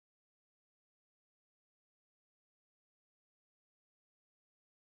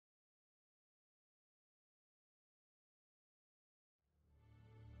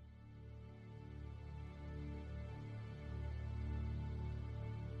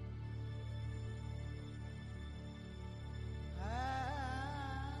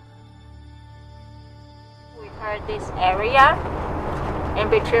this area, in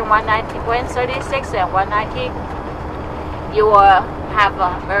between 136 and 190, you will have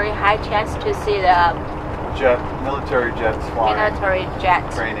a very high chance to see the military jets flying. Military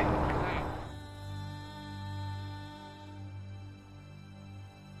jet training.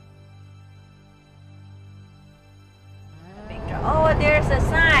 Oh, there's a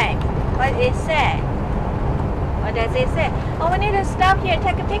sign. What it say? What does it say? Oh, we need to stop here and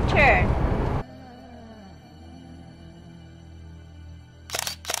take a picture.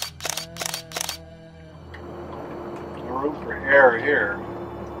 No room for air here.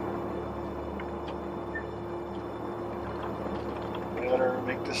 Better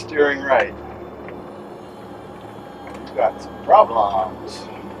make the steering right. We've got some problems.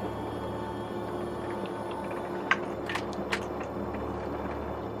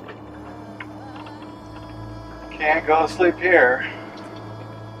 Can't go to sleep here.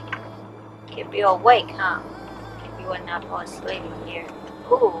 Keep you awake, huh? If you will not fall asleep here.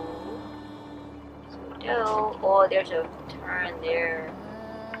 Ooh. So, oh, there's a turn there.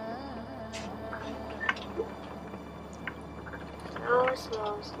 Slow,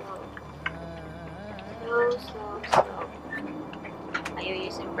 slow, slow. Slow, slow, slow. Are you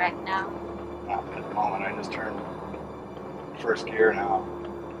using brake now? Not at the moment. I just turned first gear now.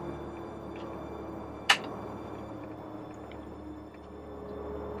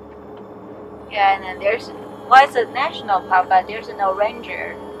 Yeah, and then there's, well, it's a national park, but there's no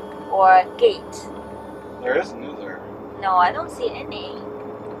ranger or gate. There isn't, is there? No, I don't see any.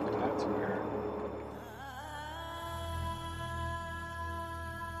 That's weird.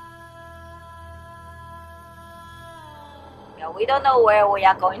 Yeah, we don't know where we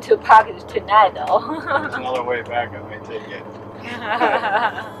are going to park tonight, though. There's another way back. I may take it.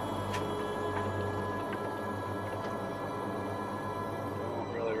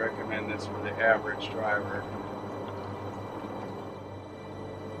 Recommend this for the average driver.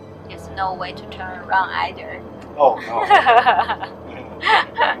 There's no way to turn around either. Oh no.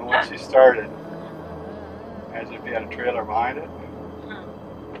 And once you started, imagine if you had a trailer behind it.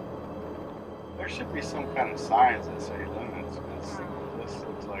 There should be some kind of signs that say limits, because this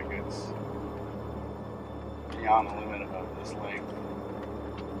looks like it's beyond the limit of this length.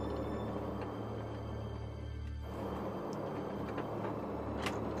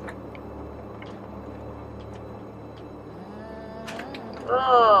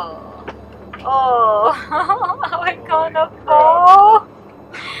 Oh, oh, are we gonna fall?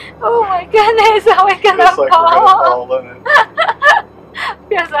 Oh my goodness, are we gonna Feels like fall? we're gonna fall, doesn't it?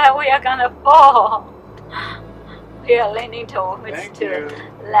 Feels like we are gonna fall. We are leaning towards Thank to you.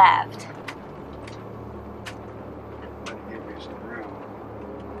 the left. Let me give you some room.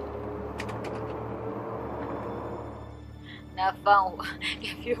 Not fun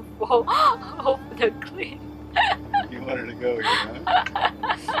if you fall off the cliff. You wanted to go here,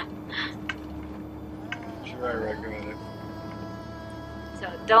 huh? Sure, I recommend it. So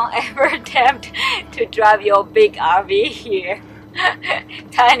don't ever attempt to drive your big RV here.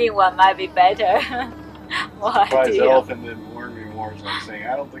 Tiny one might be better. What Surprised the deal? elephant didn't warn me more, so I'm saying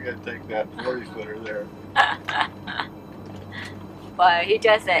I don't think I'd take that 40-footer there. But he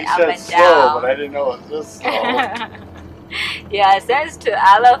just said He up said and slow, down. but I didn't know it was this slow. Yeah, thanks to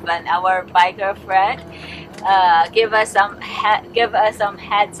Elephant, our biker friend. Give us some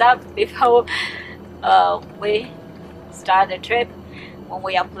heads up before we start the trip, when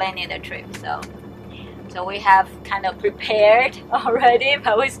we are planning the trip. So we have kind of prepared already,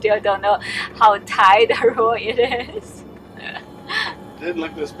 but we still don't know how tight the road it is. Didn't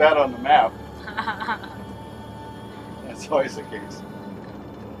look this bad on the map. That's always the case.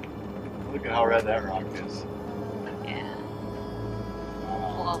 Look at how red that rock is. Yeah.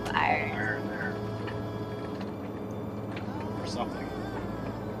 Full of iron. Iron there. Or something.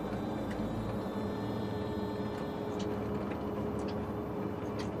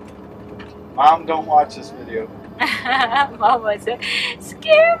 Mom, don't watch this video. Mama said,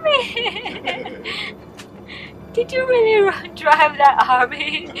 "Scare me." Did you really drive that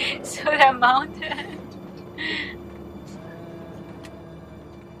RV through that mountain?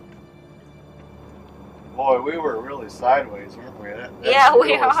 Boy, we were really sideways, weren't we? That Yeah,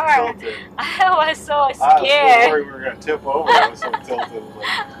 we wheel was are. tilted. I was so I was so scared. worried we were going to tip over. I was so tilted.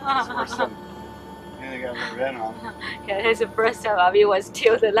 It's worse than anything I've ever been on. Yeah, that's the first time RV was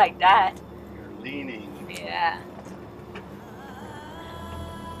tilted like that. You're leaning. Yeah.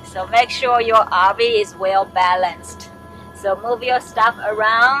 So make sure your RV is well balanced. So move your stuff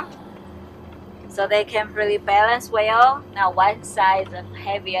around so they can really balance well. Now one side is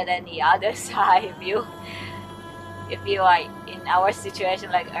heavier than the other side. if you are in our situation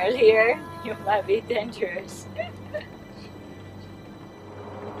like earlier, you might be dangerous.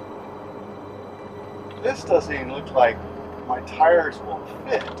 This doesn't even look like my tires will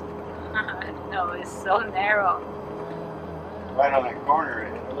fit. No, it's so narrow. Right on that corner,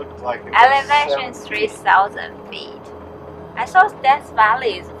 it looked like it was Elevation 7 feet. 3,000 feet. I saw Death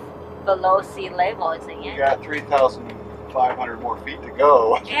Valley is below sea level, isn't You it? got 3,500 more feet to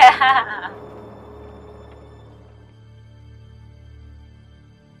go. Yeah.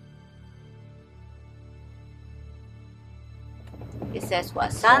 It says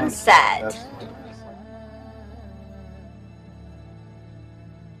what? Sunset. That's-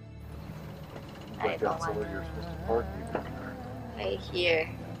 I Like don't that's want where you're supposed to park even right here.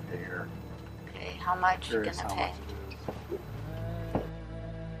 there. Okay, how much you Curious gonna how pay? much it is.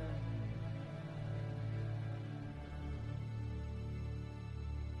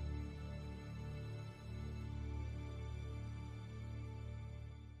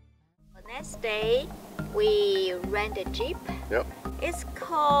 The next day, we rent a Jeep. Yep. It's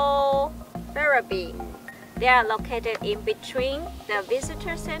called Ferraby. They are located in between the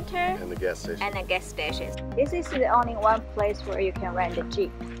visitor center And the gas station. and the gas station. This is the only one place where you can rent a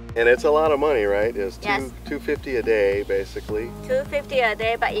Jeep. And it's a lot of money, right? It's Yes. $250 a day, basically. $250 a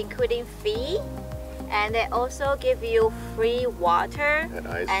day, but including fee. And they also give you free water And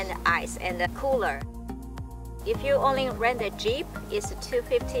ice. and a cooler. If you only rent a Jeep, it's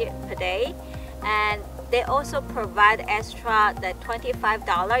 $250 per day. And they also provide extra the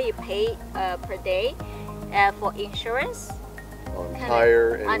 $25 you pay per day for insurance On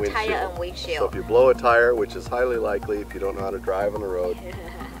tire and on windshield. tire and So windshield. if you blow a tire, which is highly likely if you don't know how to drive on the road,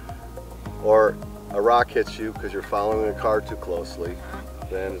 or a rock hits you because you're following a car too closely,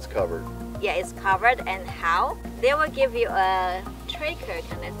 then it's covered. Yeah, it's covered. And how? They will give you a tracker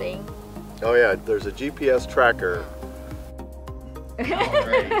kind of thing. Oh yeah, there's a GPS tracker.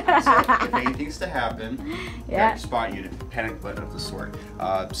 Alright, so if anything's to happen, Yeah. spot unit, panic button of the sort.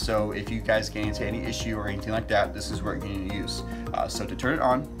 So if you guys get into any issue or anything like that, this is what you're going to use. So to turn it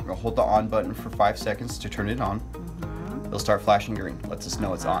on, we're going to hold the on button for 5 seconds to turn it on. It'll start flashing green, lets us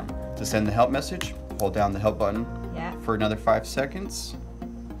know it's on. To send the help message, hold down the help button Yeah. for another 5 seconds.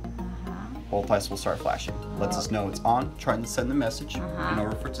 Both lights will start flashing. Lets us know it's on, trying to send the message. In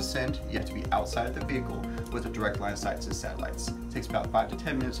order for it to send, you have to be outside of the vehicle with a direct line of sight to the satellites. It takes about 5 to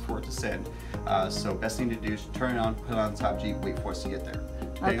 10 minutes for it to send. So best thing to do is turn it on, put it on the top Jeep, wait for us to get there.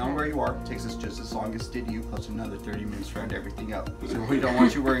 Depending on where you are, it takes us just as long as it did you, plus another 30 minutes to round everything up. So we don't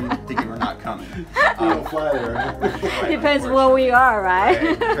want you worrying, thinking we're not coming. Fly there. Right, Depends where we are, right?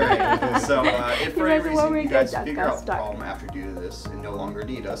 Right. So if for any Depends where reason we you guys get figure out the stuck. problem after due to this and no longer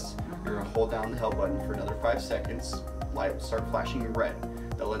need us, you're going to hold down the help button for another 5 seconds. Light will start flashing red.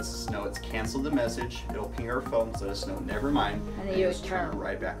 That lets us know it's canceled the message. It'll ping our phones, let us know never mind, And then you just turn it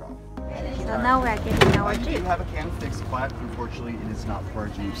right back on. So now we are getting our You Jeep. do have a can fixed flat. Unfortunately, it is not for our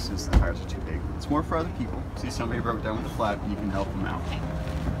Jeep since the tires are too big. It's more for other people. See somebody broke down with a flat, you can help them out.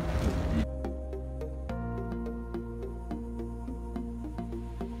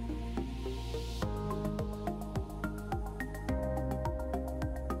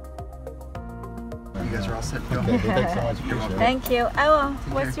 You guys are all set to go. Thanks so much. Appreciate it. Thank you. Oh,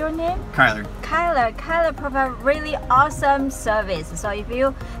 what's your name? Kyler. Kyler. Kyler provides really awesome service. So if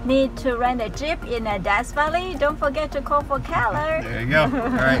you need to rent a Jeep in a Death Valley, don't forget to call for Kyler. There you go. All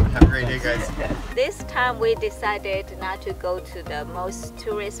right. Have a great day, guys. This time we decided not to go to the most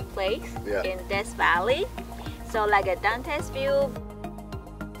tourist place in Death Valley. So like a Dante's View,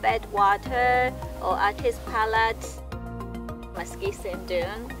 Badwater, or Artist Palace, Mesquite Sand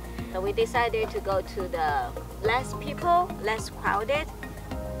Dune. So we decided to go to the less people, less crowded,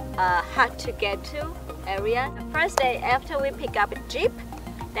 hard to get to area. The first day after we pick up a Jeep,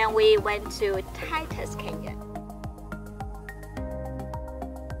 then we went to Titus Canyon.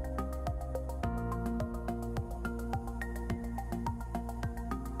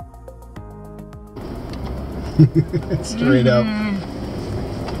 Straight up.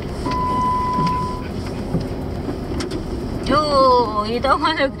 Oh, you don't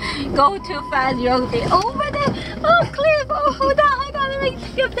want to go too fast. You'll be over there. Oh, cliff. Oh, hold on. Let me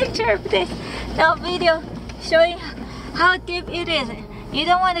take a picture of this. The video showing how deep it is. You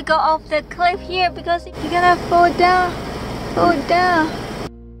don't want to go off the cliff here because you're gonna fall down. Fall down.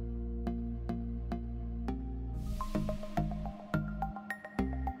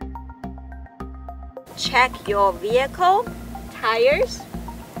 Check your vehicle, tires,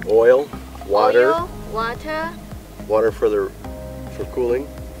 Oil, water, oil, water, water for cooling.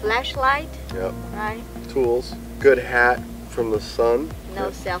 flashlight, Yep. right? Tools, good hat, from the sun.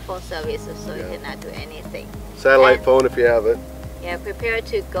 No cell phone services, so you Yeah. cannot do anything. Satellite And- phone if you have it. Yeah, prepare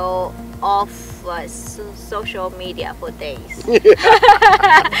to go off social media for days. You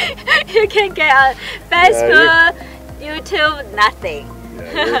can get on Facebook, YouTube, nothing.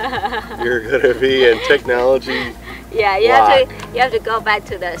 Yeah, you're gonna be in technology. Yeah, you have to go back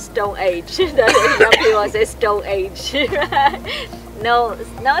to the Stone Age. Some people say Stone Age. no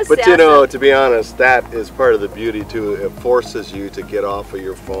But cell you know, phone. to be honest, that is part of the beauty too. It forces you to get off of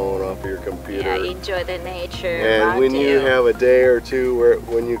your phone, off of your computer. Yeah, enjoy the nature. And around when you have a day or two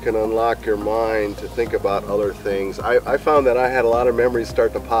when you can unlock your mind to think about other things, I found that I had a lot of memories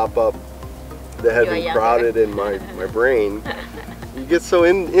start to pop up that had You were been younger. crowded in my brain. You get so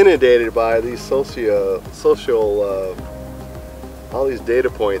inundated by these social all these data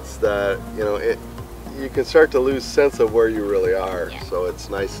points that you can start to lose sense of where you really are. Yeah. So it's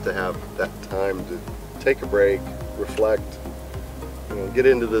nice to have that time to take a break, reflect, get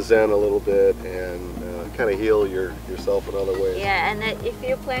into the Zen a little bit, and kind of heal yourself in other ways. Yeah, and if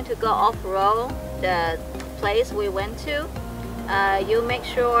you plan to go off-road, the place we went to, you make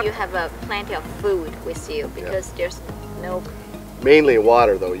sure you have plenty of food with you, because there's no... Mainly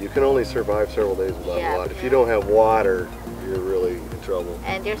water, though. You can only survive several days without Yeah, water. If yeah. you don't have water, you're really in trouble.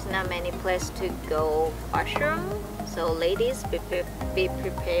 And there's not many places to go washroom, so ladies, be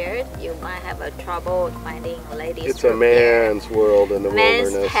prepared. You might have a trouble finding ladies. It's a room there. man's world in the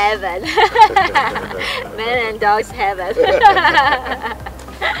Man's wilderness. heaven. Man and dog's heaven.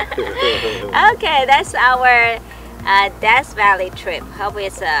 Okay, that's our Death Valley trip. Hope we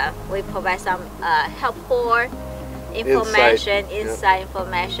provide some helpful information, inside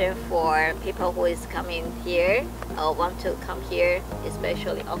information for people who is coming here or want to come here,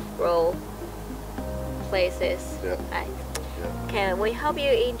 especially off-road places. Yeah. Right? Yeah. Okay, we hope you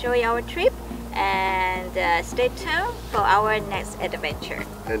enjoy our trip, and stay tuned for our next adventure.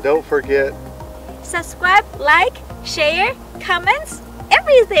 And don't forget, Subscribe, like, share, comments,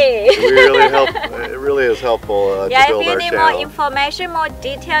 everything. it really is helpful Yeah, to build if you our need channel. more information, more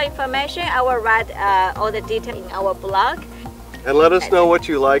detailed information, I will write all the details in our blog. And let us know what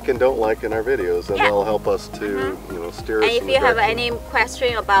you like and don't like in our videos, and Yeah. that'll help us to steer us And if in the you have direction. any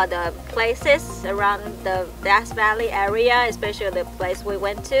question about the places around the Death Valley area, especially the place we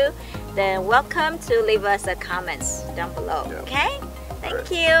went to, then welcome to leave us a comments down below. Yeah. Okay?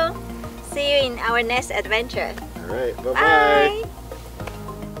 Thank Alright. you. See you in our next adventure. All right, bye-bye. Bye.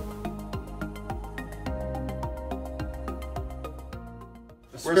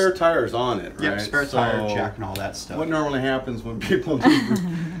 Spare tires on it, right? Yep, spare tire, So jack, and all that stuff. What normally happens when people do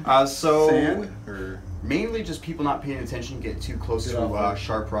So sand? Or mainly just people not paying attention, get too close Get to off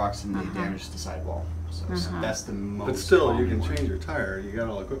sharp rocks, and they damage the sidewall. So that's the most. but still, you common can one. change your tire. You got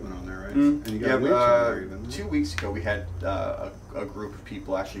all equipment on there, right? Mm, And you got a winch on there even. 2 weeks ago, we had a group of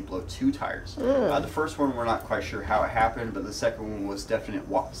people actually blow 2 tires. The first one, we're not quite sure how it happened, but the second one was definite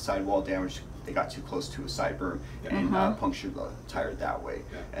sidewall damage. They got too close to a side berm and punctured the tire that way.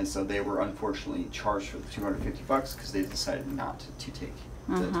 Yeah. And so they were unfortunately charged for the $250 because they decided not to take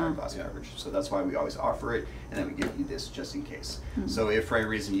the tire cost coverage. So that's why we always offer it, and then we give you this just in case. So if for any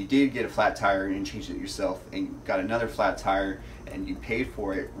reason you did get a flat tire and changed it yourself and got another flat tire and you paid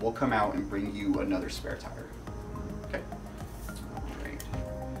for it, we'll come out and bring you another spare tire.